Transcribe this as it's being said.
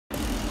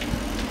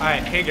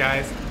Alright, hey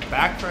guys,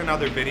 back for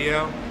another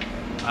video.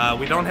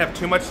 We don't have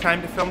too much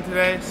time to film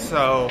today,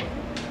 so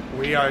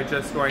we are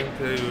just going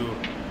to,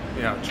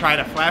 try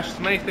to flash as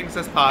many things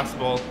as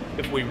possible.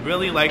 If we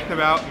really like the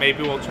route,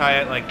 maybe we'll try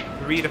it like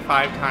 3 to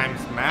 5 times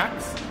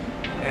max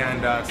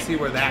and see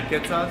where that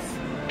gets us.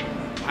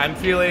 I'm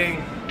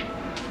feeling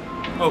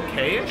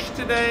okay-ish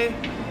today.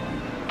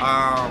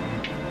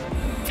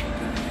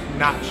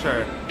 Not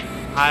sure.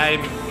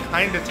 I'm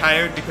kind of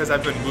tired because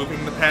I've been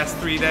moving the past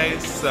 3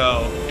 days,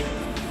 so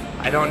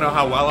I don't know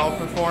how well I'll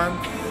perform,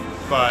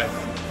 but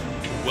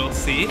we'll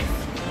see.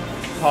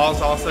 Paul's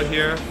also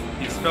here.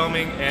 He's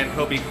filming and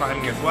he'll be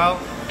climbing as well.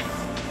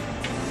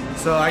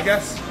 So I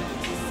guess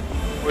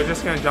we're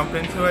just gonna jump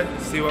into it,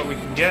 see what we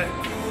can get,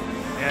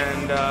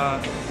 and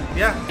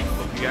yeah,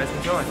 hope you guys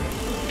enjoy.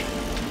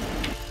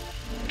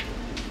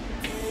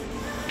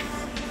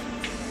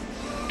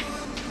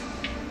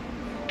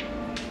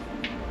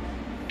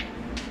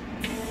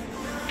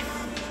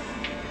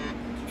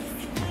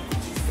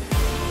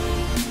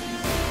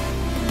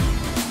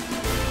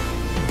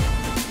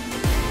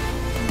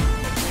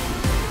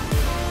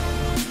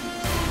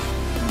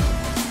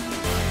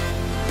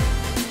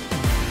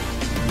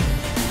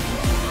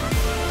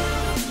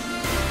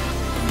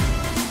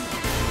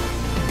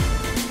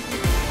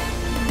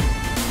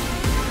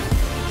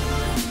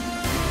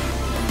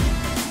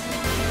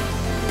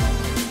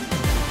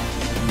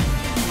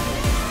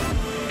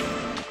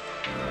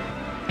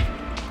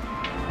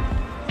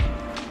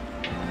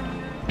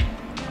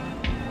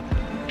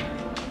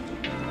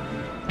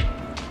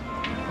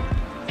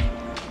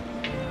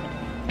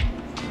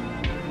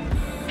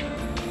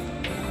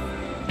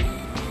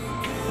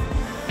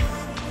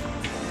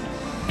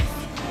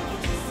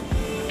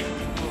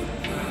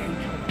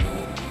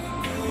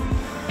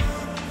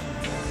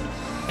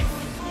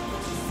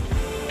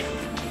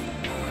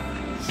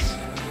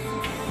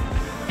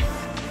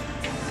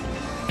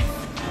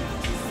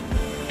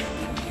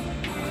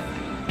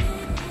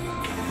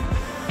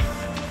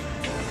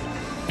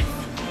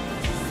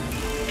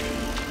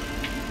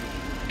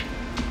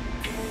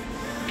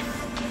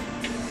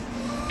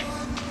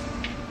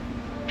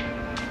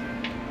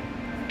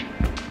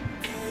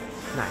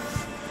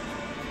 Nice.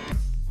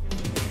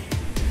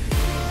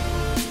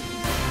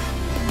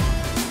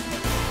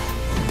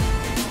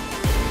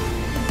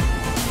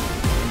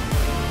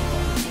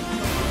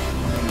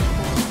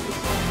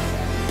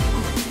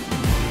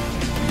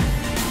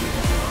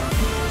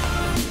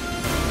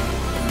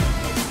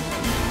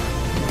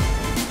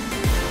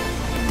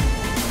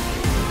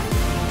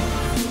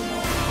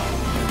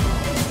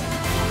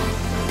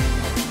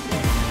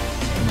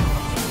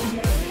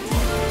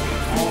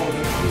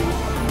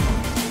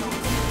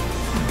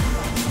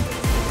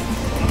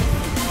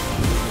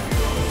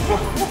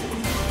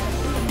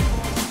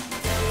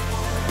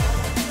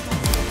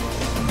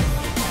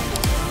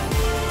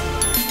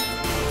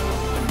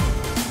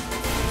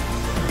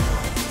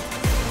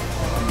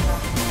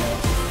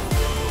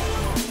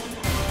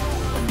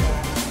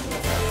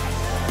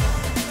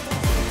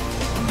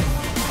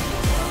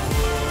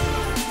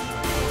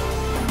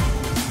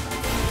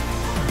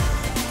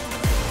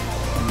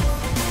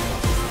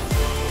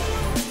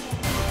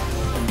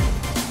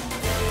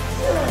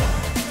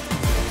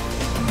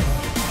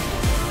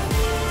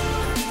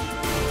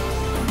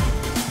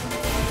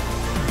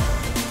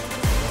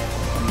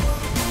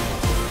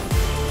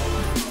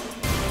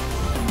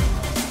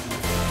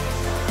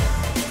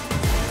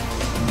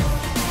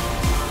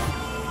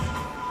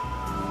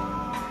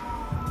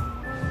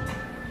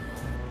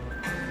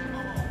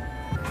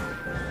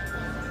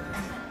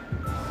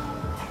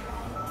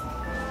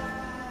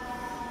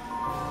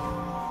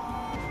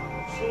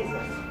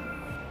 Jesus,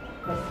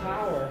 the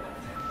power.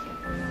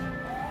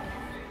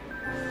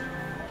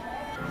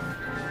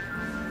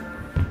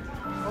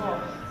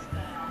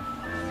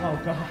 Oh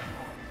God,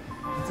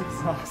 it's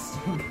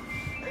exhausting.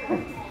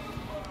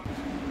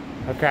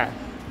 Okay.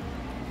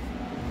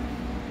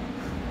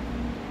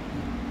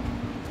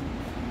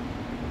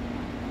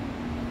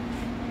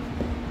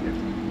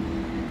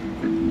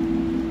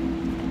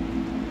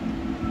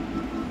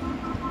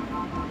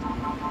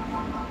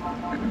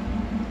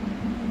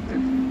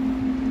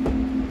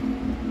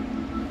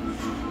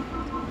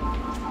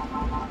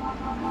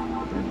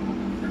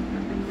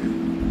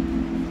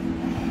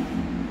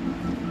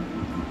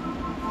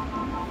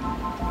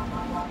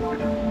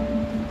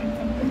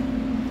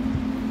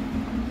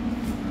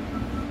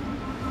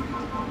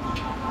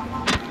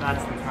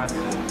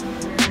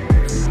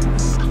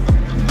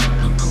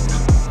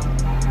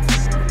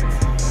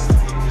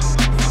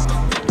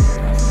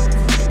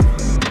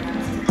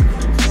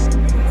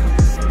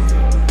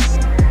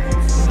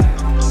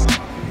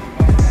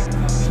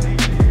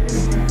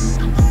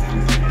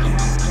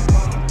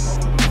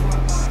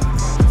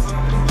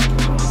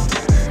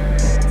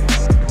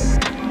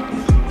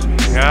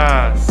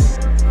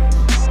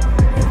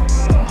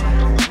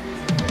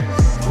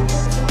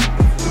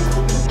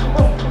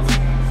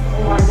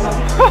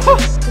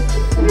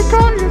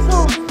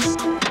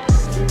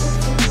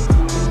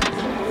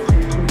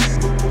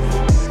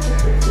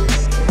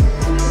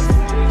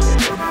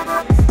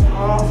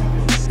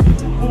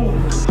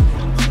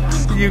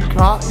 you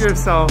caught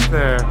yourself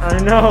there. I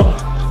know.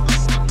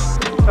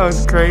 That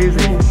was crazy.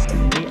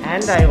 The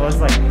end I was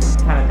like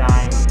kind of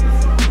dying.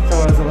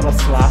 So it was a little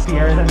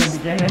sloppier than the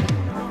beginning.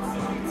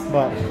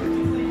 But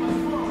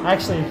I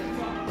actually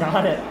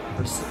got it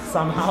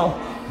somehow.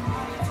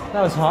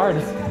 That was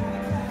hard.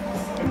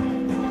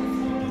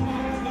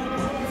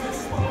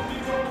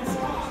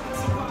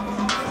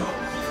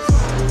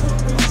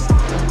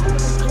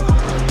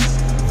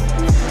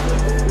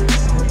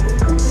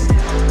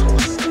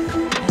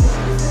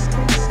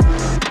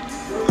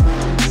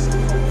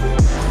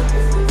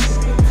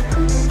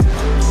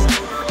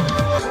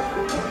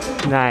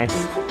 Nice.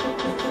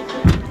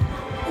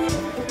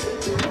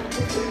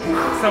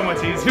 So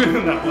much easier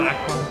than that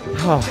black one.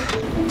 Oh.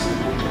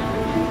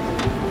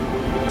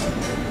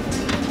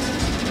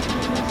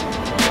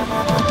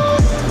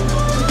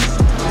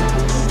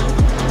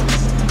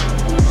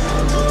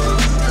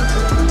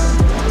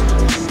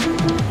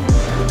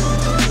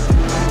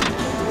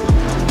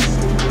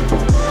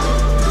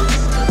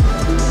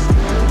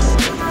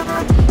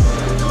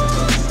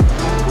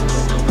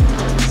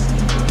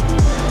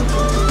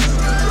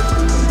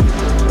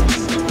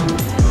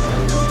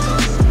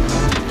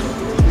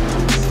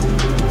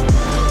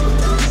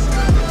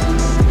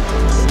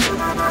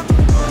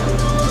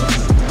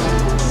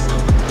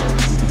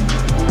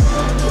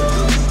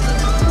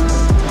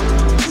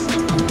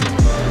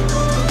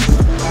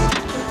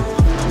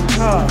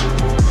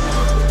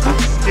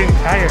 Getting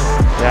tired.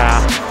 Yeah.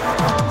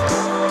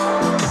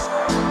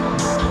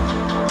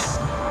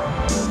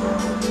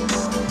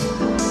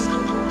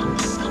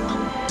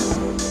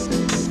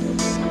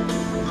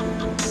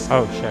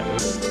 Oh shit.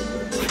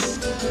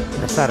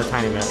 I said a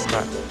tiny bit,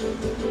 but.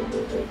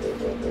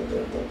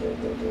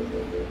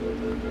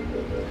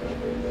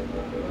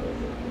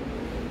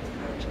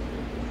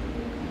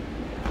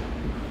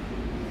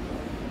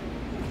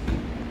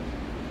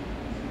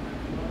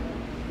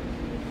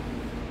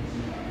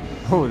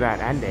 Oh, that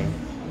ending.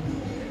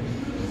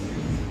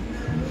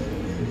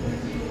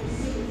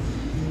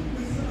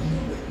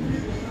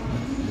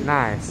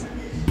 Nice.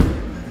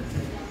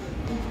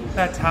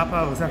 That top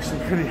out was actually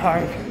pretty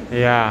hard.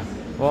 Yeah.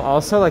 Well,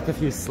 also, like, if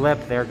you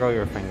slip, there go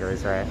your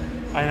fingers, right?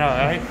 I know,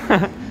 right?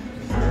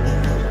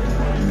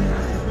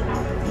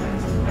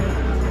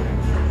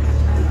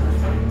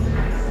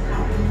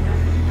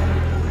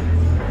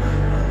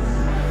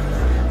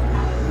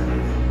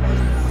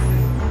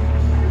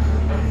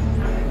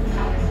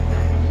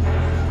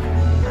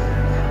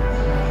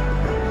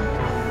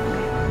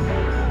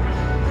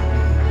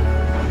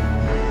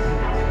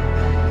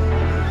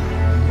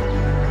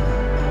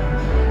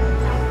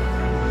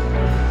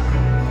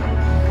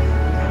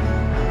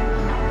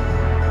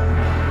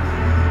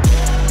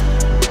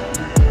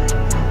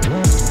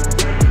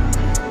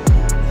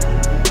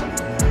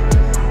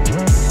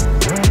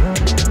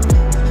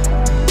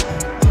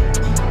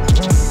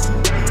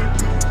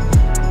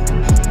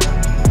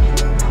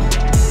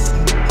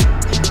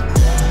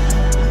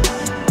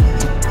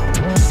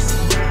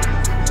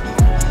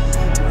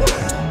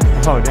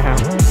 Oh, damn.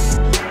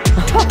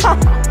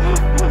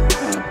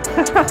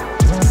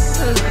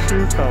 His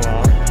shoe fell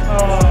off. Oh.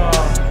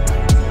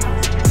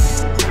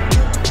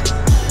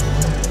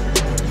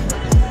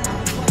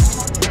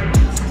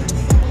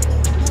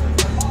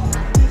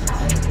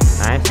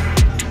 Nice.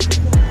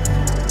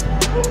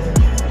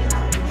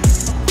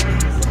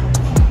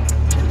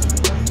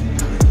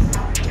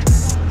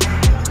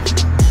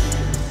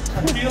 I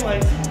feel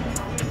like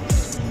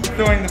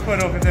throwing the foot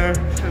over there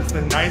is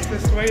the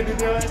nicest way to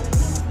do it.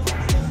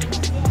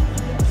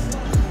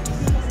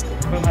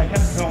 But my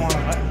hips don't want to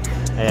let me.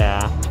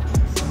 Yeah.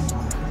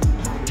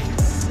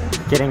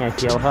 Getting a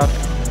heel hook,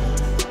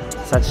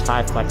 such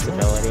high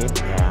flexibility.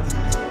 Yeah.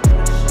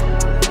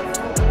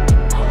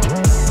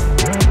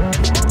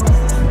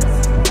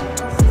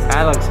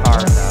 That looks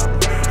hard though.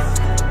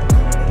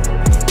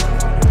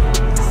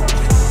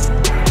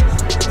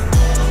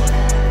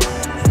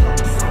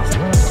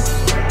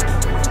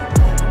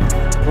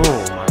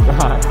 Oh my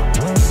god.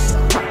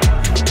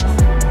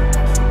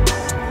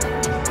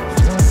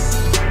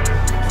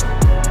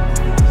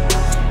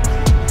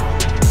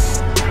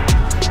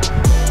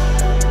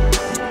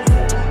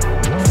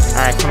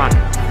 Alright, come on.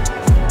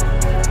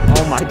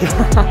 Oh my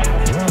god.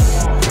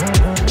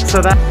 So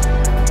that.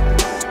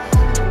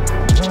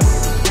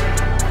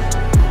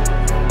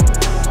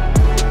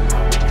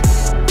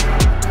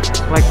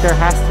 Like, there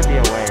has to be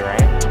a way,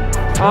 right?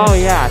 Oh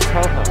yeah,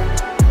 toe hook.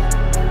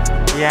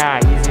 Yeah,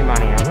 easy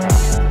money, okay.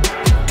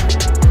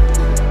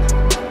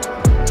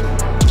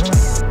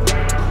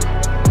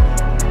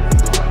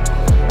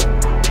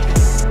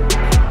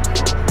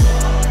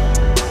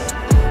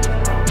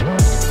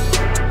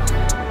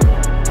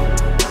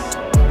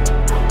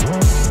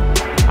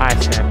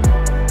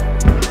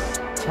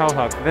 Toe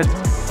hook.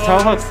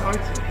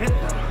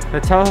 The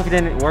toe hook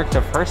didn't work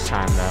the first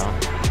time though.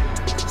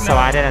 So No.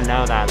 I didn't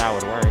know that that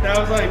would work. That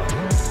was like,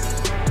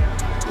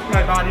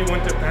 my body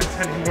wouldn't have bent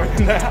any more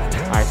than that.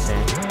 I see.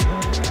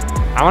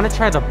 I want to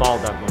try the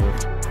balled up move.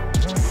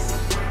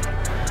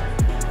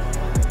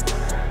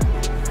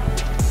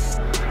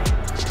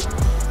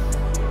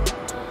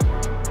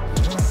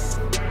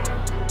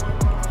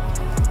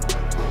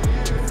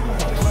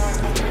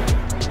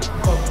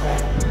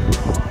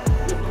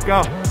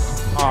 go.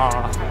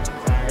 Aw,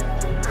 sorry.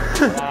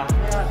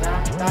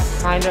 That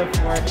kind of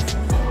works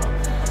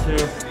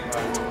too,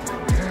 but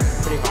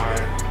pretty hard.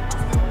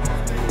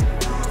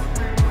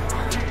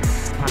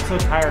 I'm so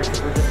tired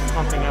because we're just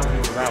pumping out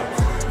these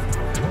routes.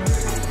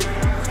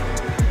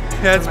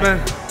 Yeah, it's like been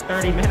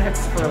 30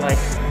 minutes for like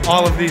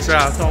all of these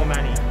routes. so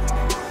many.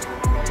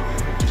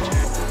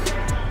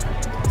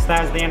 So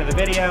that was the end of the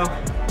video.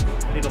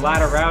 I did a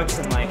lot of routes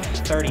in like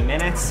 30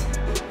 minutes.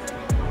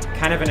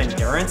 Kind of an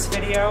endurance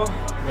video,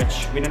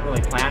 which we didn't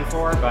really plan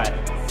for, but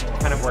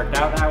kind of worked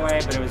out that way,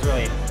 but it was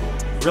really,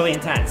 really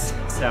intense.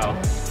 So,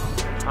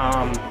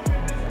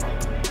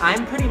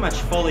 I'm pretty much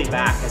fully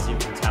back, as you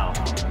can tell.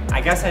 I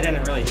guess I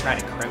didn't really try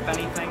to crimp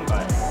anything, but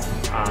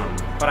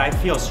I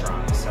feel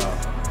strong, so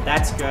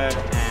that's good.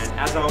 And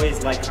as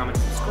always, like, comment,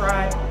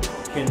 subscribe.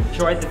 If you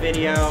enjoyed the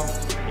video,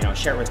 you know,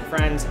 share it with your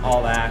friends,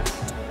 all that.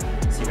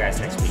 See you guys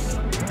next week.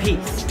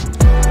 Peace.